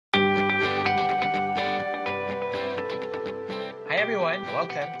everyone,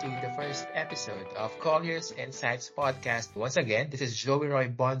 welcome to the first episode of Collier's Insights podcast. Once again, this is Joey Roy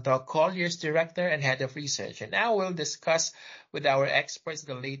Bonto, Collier's Director and Head of Research, and now we'll discuss with our experts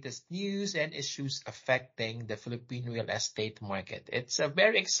the latest news and issues affecting the Philippine real estate market. It's a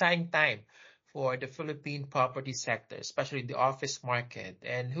very exciting time for the Philippine property sector, especially the office market,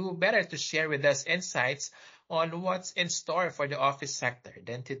 and who better to share with us insights on what's in store for the office sector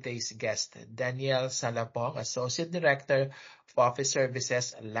than today's guest, Daniel Salapong, Associate Director of Office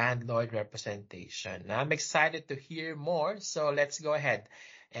Services Landlord Representation. I'm excited to hear more, so let's go ahead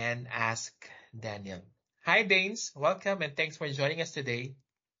and ask Daniel. Hi, Danes. Welcome and thanks for joining us today.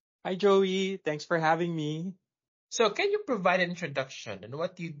 Hi, Joey. Thanks for having me. So, can you provide an introduction on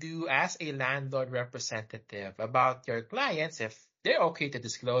what you do as a landlord representative about your clients, if they're okay to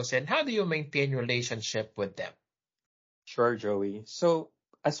disclose, and how do you maintain relationship with them? Sure, Joey. So,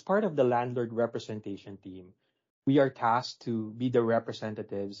 as part of the landlord representation team, we are tasked to be the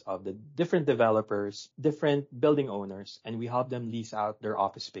representatives of the different developers, different building owners, and we help them lease out their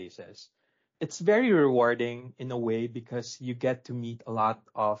office spaces. It's very rewarding in a way because you get to meet a lot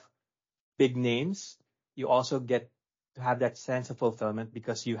of big names. You also get to have that sense of fulfillment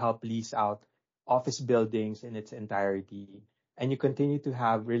because you help lease out office buildings in its entirety. And you continue to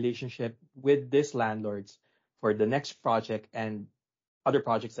have relationship with these landlords for the next project and other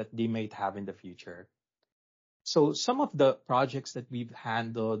projects that they might have in the future. So some of the projects that we've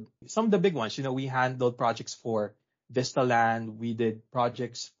handled, some of the big ones, we handled projects for Vista Land, we did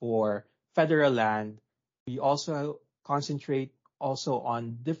projects for Federal Land. We also concentrate also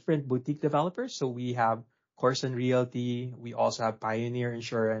on different boutique developers. So we have Corson Realty, we also have Pioneer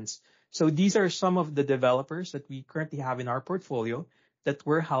Insurance. So these are some of the developers that we currently have in our portfolio that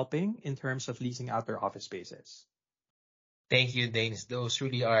we're helping in terms of leasing out their office spaces. Thank you, Danes. Those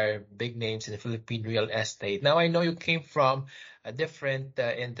really are big names in the Philippine real estate. Now, I know you came from a different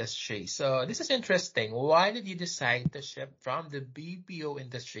industry. So this is interesting. Why did you decide to shift from the BPO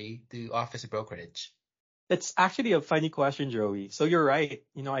industry to office brokerage? That's actually a funny question, Joey. So you're right.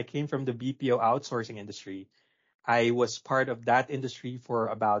 I came from the BPO outsourcing industry. I was part of that industry for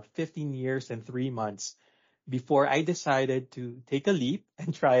about 15 years and 3 months before I decided to take a leap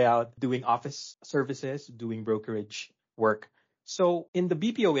and try out doing office services, doing brokerage work. So in the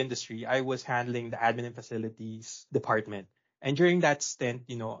BPO industry, I was handling the admin and facilities department. And during that stint,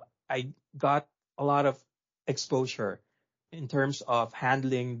 I got a lot of exposure in terms of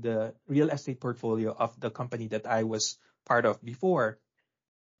handling the real estate portfolio of the company that I was part of before.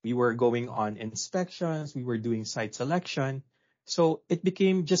 We were going on inspections, we were doing site selection. So it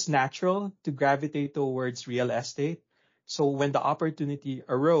became just natural to gravitate towards real estate. So when the opportunity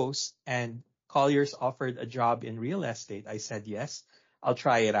arose and Colliers offered a job in real estate, I said, yes, I'll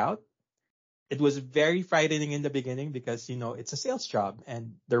try it out. It was very frightening in the beginning because, it's a sales job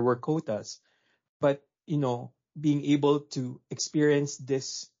and there were quotas. But, being able to experience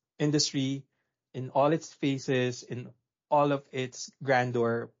this industry in all its phases, in all of its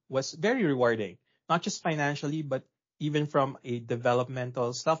grandeur was very rewarding, not just financially, but even from a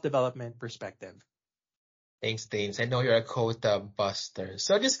developmental, self-development perspective. Thanks, Danes. I know you're a quota buster.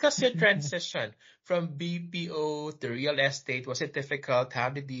 So discuss your transition from BPO to real estate. Was it difficult?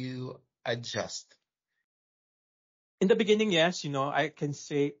 How did you adjust? In the beginning, yes, I can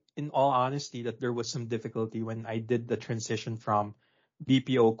say in all honesty that there was some difficulty when I did the transition from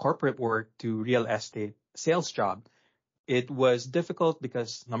BPO corporate work to real estate sales job. It was difficult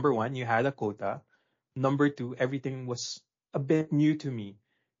because number one, you had a quota. Number two, everything was a bit new to me.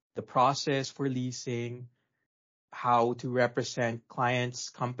 The process for leasing, how to represent clients,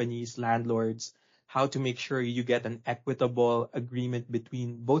 companies, landlords, how to make sure you get an equitable agreement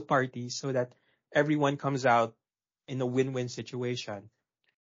between both parties so that everyone comes out in a win-win situation.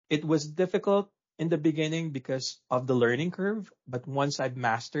 It was difficult in the beginning because of the learning curve, but once I've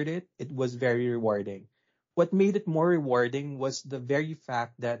mastered it, it was very rewarding. What made it more rewarding was the very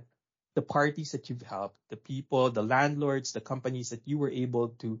fact that the parties that you've helped, the people, the landlords, the companies that you were able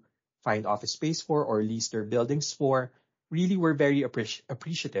to find office space for or lease their buildings for, really were very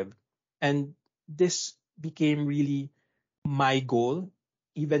appreciative. And this became really my goal,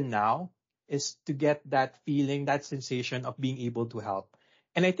 even now, is to get that feeling, that sensation of being able to help.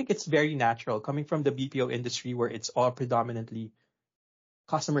 And I think it's very natural coming from the BPO industry where it's all predominantly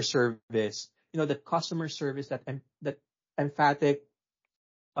customer service. The customer service, that emphatic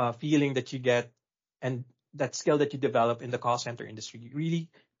feeling that you get and that skill that you develop in the call center industry really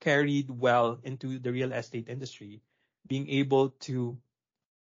carried well into the real estate industry. Being able to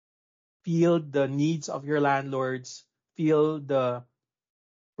feel the needs of your landlords, feel the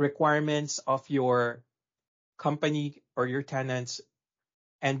requirements of your company or your tenants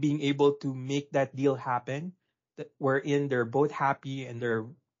and being able to make that deal happen, that wherein they're both happy and they're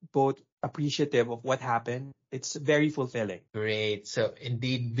both appreciative of what happened, it's very fulfilling. Great. So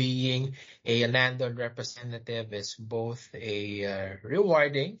indeed, being a landlord representative is both a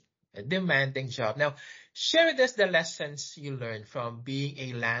rewarding, a demanding job. Now, share with us the lessons you learned from being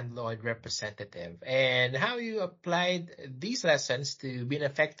a landlord representative and how you applied these lessons to be an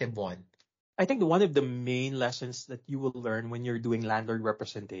effective one. I think one of the main lessons that you will learn when you're doing landlord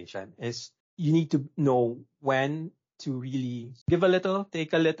representation is you need to know when to really give a little,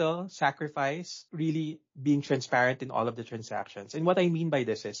 take a little, sacrifice, really being transparent in all of the transactions. And what I mean by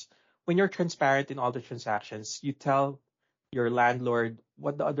this is when you're transparent in all the transactions, you tell your landlord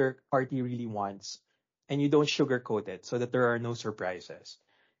what the other party really wants and you don't sugarcoat it so that there are no surprises.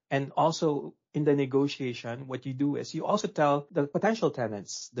 And also in the negotiation, what you do is you also tell the potential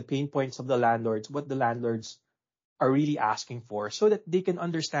tenants the pain points of the landlords, what the landlords are really asking for, so that they can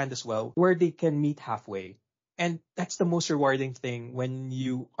understand as well where they can meet halfway. And that's the most rewarding thing when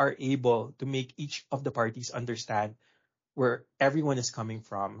you are able to make each of the parties understand where everyone is coming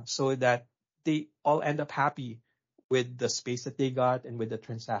from so that they all end up happy with the space that they got and with the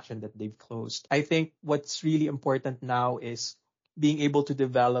transaction that they've closed. I think what's really important now is being able to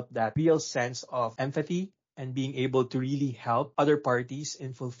develop that real sense of empathy and being able to really help other parties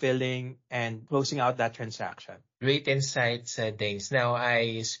in fulfilling and closing out that transaction. Great insights, Danes. Now,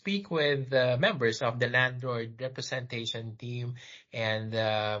 I speak with members of the landlord representation team, and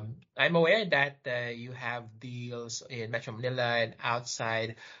I'm aware that you have deals in Metro Manila and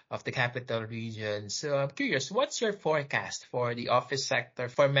outside of the capital region. So I'm curious, what's your forecast for the office sector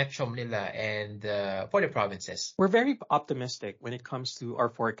for Metro Manila and for the provinces? We're very optimistic when it comes to our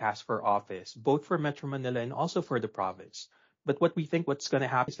forecast for office, both for Metro Manila and also for the province. But what we think what's going to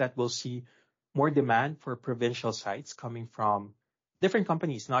happen is that we'll see more demand for provincial sites coming from different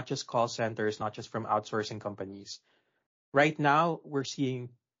companies, not just call centers, not just from outsourcing companies. Right now, we're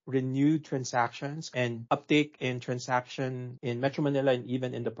seeing renewed transactions and uptake in transaction in Metro Manila and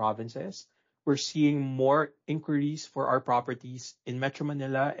even in the provinces. We're seeing more inquiries for our properties in Metro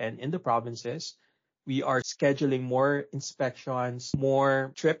Manila and in the provinces. We are scheduling more inspections,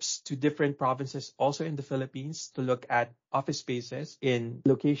 more trips to different provinces, also in the Philippines, to look at office spaces in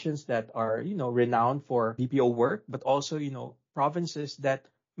locations that are, renowned for BPO work, but also, provinces that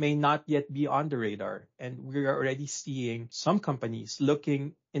may not yet be on the radar. And we're already seeing some companies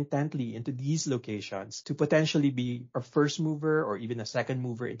looking intently into these locations to potentially be a first mover or even a second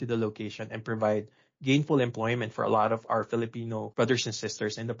mover into the location and provide gainful employment for a lot of our Filipino brothers and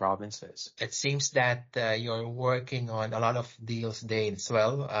sisters in the provinces. It seems that you're working on a lot of deals, Danes.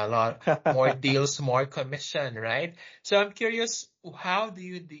 Well, a lot more deals, more commission, right? So I'm curious, how do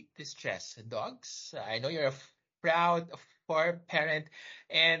you distress dogs? I know you're a proud for parent,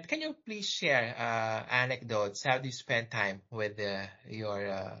 and can you please share anecdotes? How do you spend time with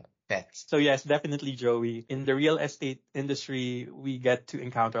your pets? So yes, definitely, Joey. In the real estate industry, we get to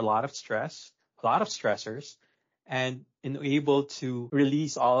encounter a lot of stress, a lot of stressors. And in able to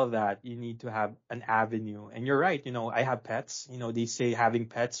release all of that, you need to have an avenue. And you're right, I have pets. They say having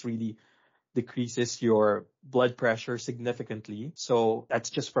pets really decreases your blood pressure significantly. So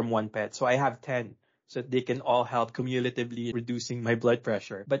that's just from one pet. So I have 10. So they can all help cumulatively reducing my blood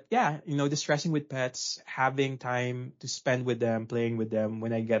pressure. But yeah, distressing with pets, having time to spend with them, playing with them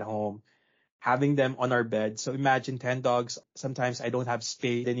when I get home, having them on our bed. So imagine 10 dogs. Sometimes I don't have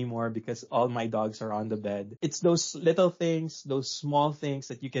space anymore because all my dogs are on the bed. It's those little things, those small things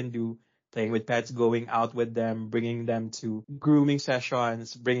that you can do. Playing with pets, going out with them, bringing them to grooming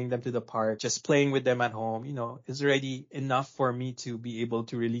sessions, bringing them to the park, just playing with them at home, is already enough for me to be able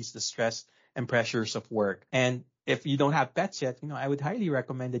to release the stress and pressures of work. And if you don't have pets yet, I would highly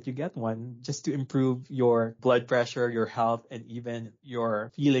recommend that you get one just to improve your blood pressure, your health, and even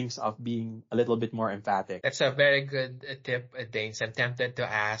your feelings of being a little bit more emphatic. That's a very good tip, Danes. I'm tempted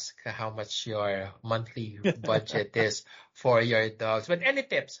to ask how much your monthly budget is for your dogs. But any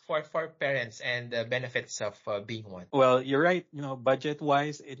tips for parents and the benefits of being one? Well, you're right. Budget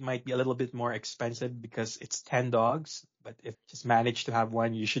wise, it might be a little bit more expensive because it's 10 dogs. But if you just manage to have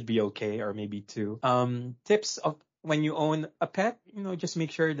one, you should be okay, or maybe two. Tips of when you own a pet, just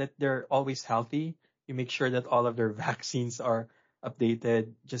make sure that they're always healthy. You make sure that all of their vaccines are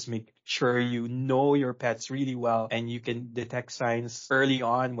updated. Just make sure you know your pets really well and you can detect signs early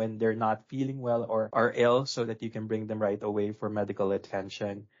on when they're not feeling well or are ill so that you can bring them right away for medical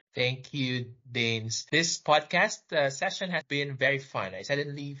attention. Thank you, Danes. This podcast session has been very fun. I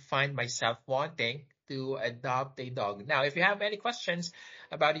suddenly find myself wanting to adopt a dog. Now, if you have any questions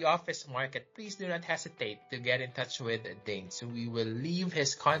about the office market, please do not hesitate to get in touch with Dane. So we will leave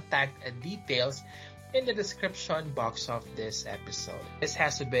his contact details in the description box of this episode. This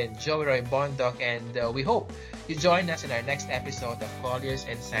has been Joey Roy Bondoc, and we hope you join us in our next episode of Colliers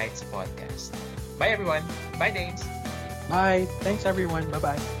Insights Podcast. Bye, everyone. Bye, Danes. Bye. Thanks, everyone.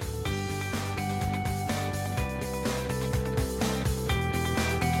 Bye-bye.